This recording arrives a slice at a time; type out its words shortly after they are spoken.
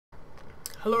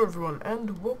Hello everyone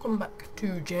and welcome back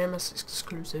to JMS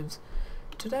Exclusives.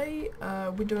 Today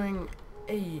we're doing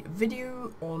a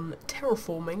video on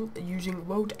terraforming using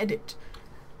World Edit.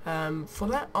 For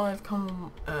that I've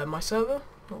come on my server,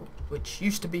 which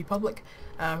used to be public,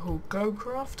 called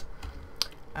Glowcraft.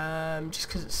 Just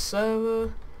because it's a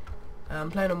server,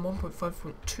 I'm playing on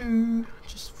 1.5.2,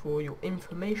 just for your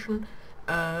information.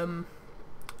 And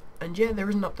yeah, there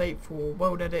is an update for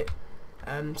World Edit.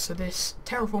 So this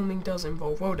terraforming does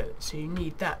involve World Edit, so you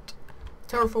need that.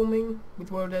 Terraforming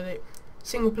with World Edit,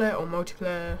 single player or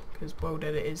multiplayer, because World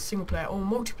Edit is single player or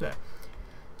multiplayer.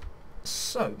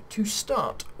 So to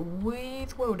start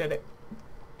with World Edit,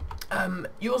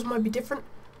 yours might be different,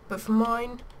 but for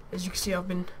mine, as you can see, I've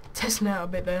been testing out a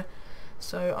bit there.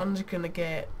 So I'm just gonna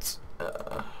get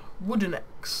wooden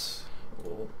X,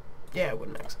 or yeah,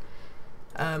 wooden X,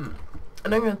 and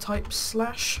I'm gonna type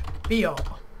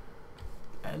 /br.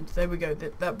 And there we go,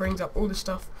 that brings up all the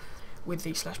stuff with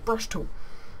the /brush tool.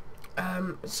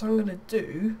 So I'm going to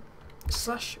do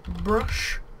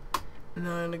 /brush, and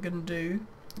then I'm going to do,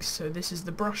 so this is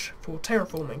the brush for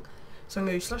terraforming. So I'm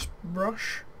going to do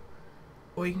 /brush,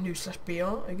 or you can do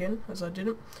 /br again, as I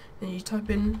didn't. Then you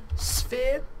type in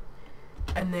sphere,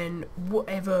 and then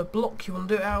whatever block you want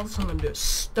to do it out of. So I'm going to do a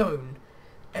stone,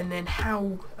 and then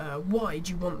how wide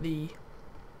you want the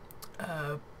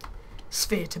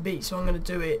sphere to be, so I'm going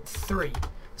to do it 3.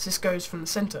 So this goes from the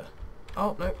center.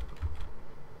 Oh no,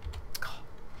 God,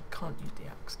 I can't use the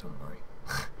axe, don't worry.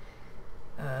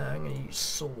 I'm going to use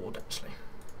sword actually.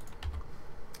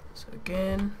 So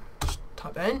again, just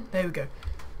type that in, there we go.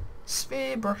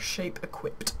 Sphere brush shape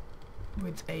equipped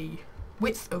with a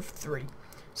width of 3.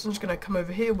 So I'm just going to come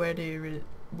over here where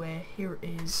here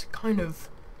is kind of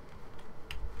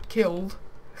killed.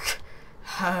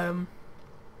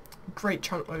 Great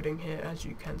chunk loading here, as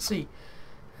you can see.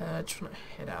 Just want to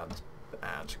head out of this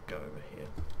badge, go over here.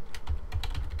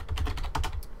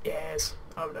 Yes,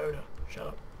 I'm an owner. Shut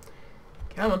up.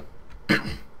 Come on.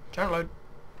 Chunk load.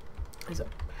 There's a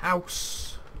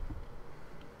house.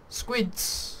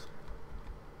 Squids.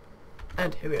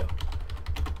 And here we are.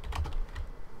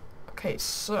 Okay,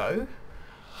 so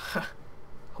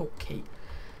okay.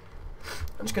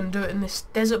 I'm just going to do it in this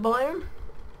desert biome.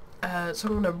 So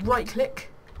I'm going to right click.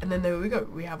 And then there we go,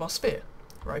 we have our sphere.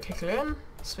 Right click again,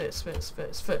 sphere, sphere,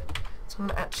 sphere, sphere. So I'm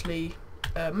going to actually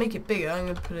make it bigger. I'm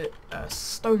going to put it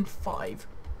stone 5.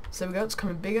 So there we go, it's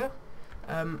coming bigger.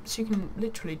 So you can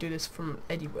literally do this from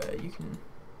anywhere. You can,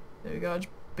 there we go, I just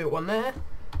built one there.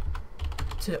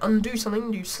 To undo something,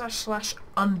 do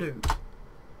 //undo.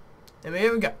 There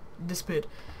we go, disappeared.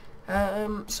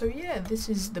 So yeah, this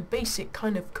is the basic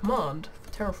kind of command for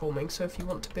terraforming. So if you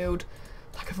want to build,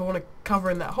 like if I want to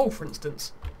cover in that hole for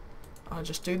instance, I'll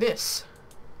just do this,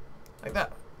 like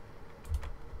that.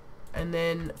 And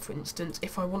then, for instance,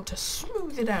 if I want to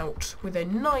smooth it out with a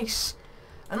nice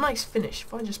finish,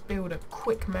 if I just build a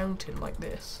quick mountain like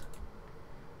this,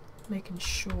 making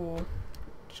sure,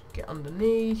 just get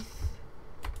underneath,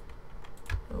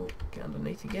 oh, get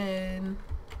underneath again,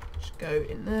 just go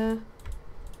in there.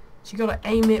 So you got to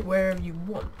aim it wherever you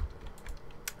want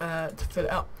to fill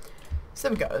it up. So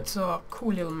there we go, it's our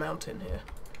cool little mountain here.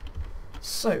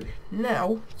 So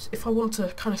now, if I want to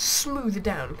kind of smooth it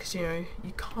down, because you know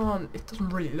you can't, it doesn't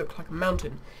really look like a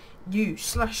mountain. You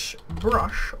 /brush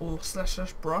or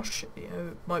 /brush, you know,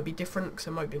 it might be different because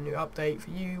there might be a new update for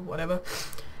you, whatever.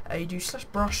 You do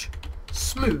 /brush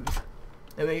smooth.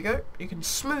 There you go. You can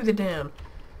smooth it down.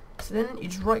 So then you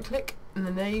just right click, and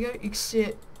then there you go. You can see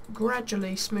it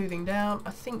gradually smoothing down.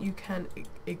 I think you can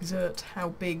exert how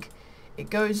big it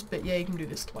goes, but yeah, you can do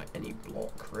this to like any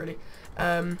block really.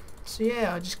 So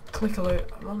yeah, I just click a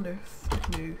lot. I wonder if I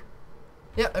can do,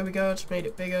 yeah, there we go, I just made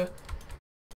it bigger.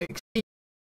 You can see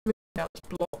down this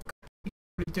block. You can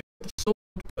really do it with the sword,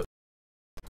 but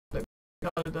look,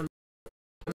 rather than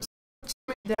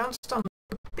smooth down, start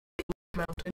a big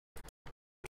mountain.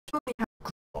 You normally have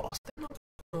grass, they're not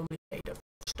normally made of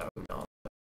stone, are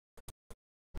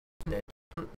they? They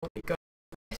don't normally go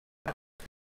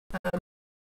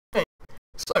okay,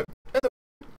 so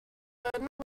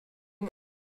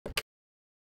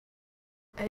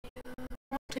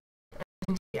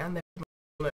and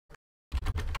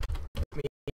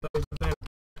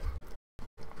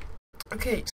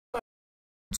okay, so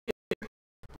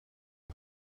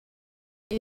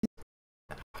it's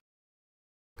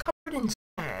covered in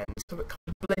sand, so it kind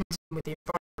of blends in with the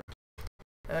environment.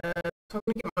 So I'm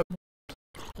going to get my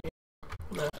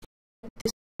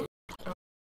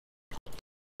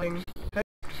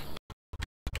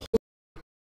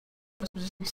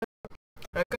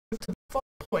go to the far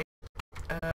point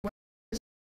where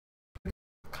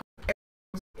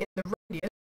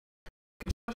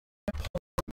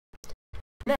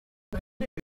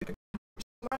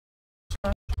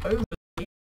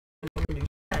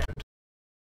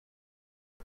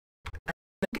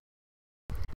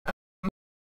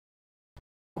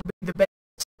will be the best.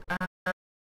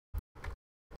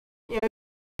 You know,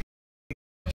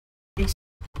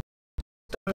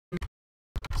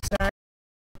 sand,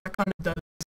 that kind of does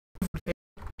everything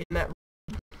in that room.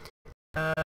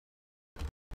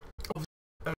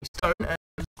 Obviously only stone, and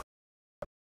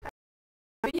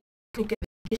but yeah, you can get the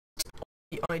gist of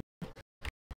the idea.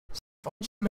 So if I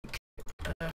just make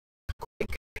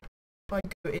quick, if I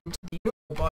go into the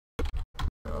normal biome,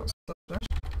 I'll start that.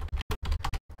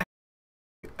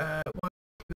 One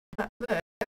that there,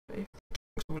 if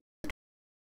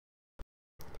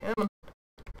yeah,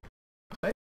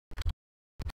 okay.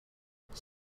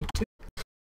 Two,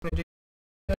 I'm gonna do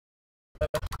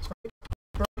sorry,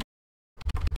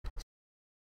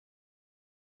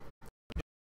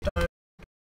 down,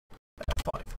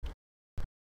 5.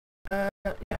 Yeah,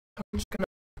 I'm just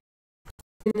gonna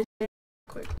finish it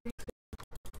quickly.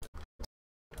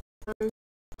 So,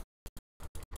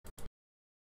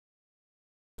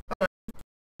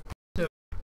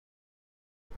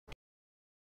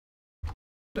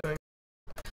 doing.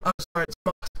 I'm sorry, it's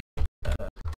mask.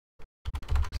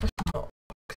 Not.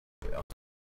 There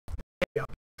we are.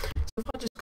 So if I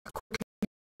just quickly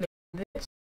click this,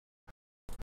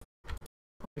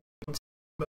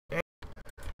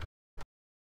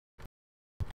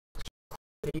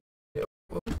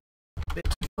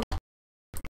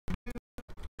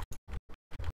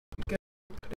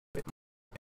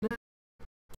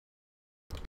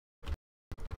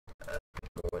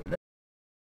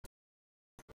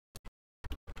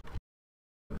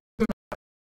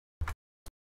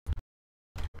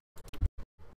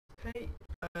 okay,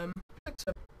 looks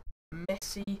a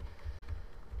messy.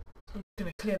 So I'm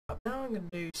going to clear that up now. I'm going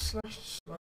to do slash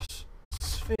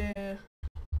sphere,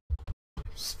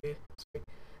 sorry,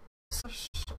 slash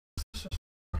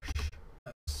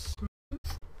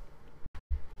smooth,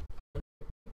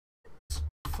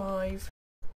 5,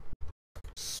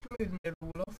 smoothen it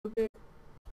all off a bit.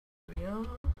 There we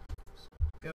are.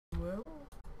 Go well.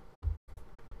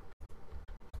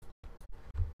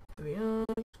 There we are.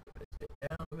 Put this bit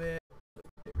down a bit. Put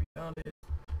it retarded.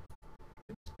 Put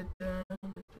this bit down.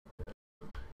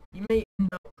 You may end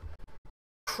up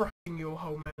crushing your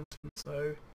whole mountain,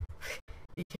 so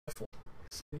be careful.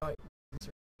 So, like, it's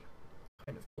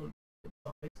kind of fun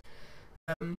size.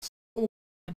 Or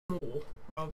more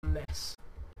rather than less.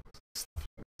 Stuff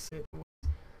like this.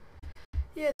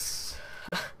 Yes.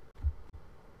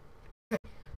 Okay,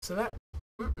 so that.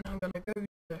 Now I'm going to go to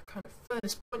the kind of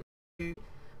furthest point to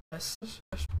slash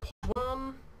pod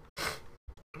 1.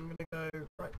 I'm going to go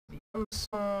right to the other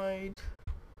side.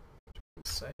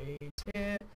 Say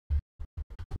here.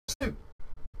 2. I'm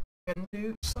going to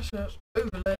do slash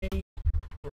overlay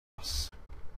cross.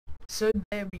 So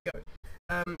there we go.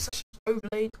 Slash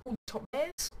overlaid all the top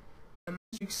layers. As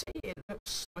you can see, it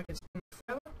looks like it's been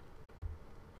forever.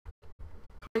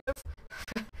 Kind of.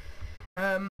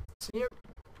 So yeah,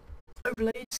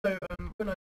 overlaid. So when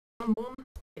I run one,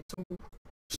 it's all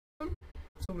stone.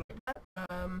 It's all like that.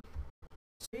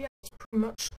 So yeah, it's pretty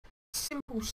much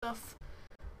simple stuff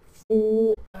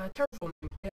for terraforming.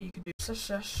 Yeah, you can do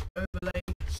slash overlay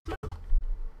snow.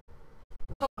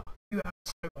 You have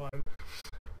snow biome.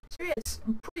 So yeah, it's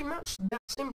pretty much that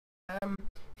simple.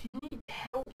 If you need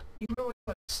help, you can always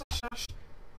put slash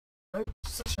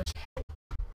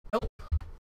help.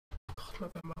 God, my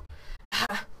phone well.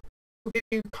 Will give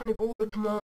you kind of all the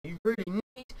commands you really need.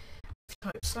 If you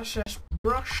type slash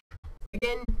brush,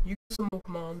 again, you get some more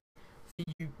commands for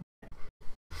you.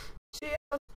 So yeah,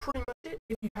 that's pretty much it.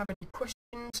 If you have any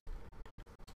questions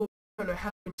or don't know how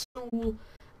to install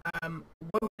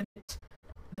WorldEdit,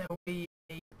 there will be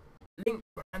a link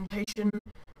or annotation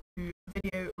to a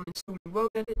video on installing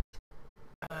WorldEdit.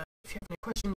 If you have any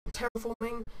questions on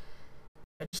terraforming,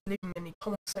 just leave them in the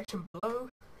comment section below.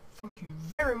 Thank you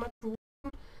very much for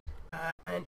watching,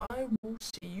 and I will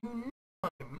see you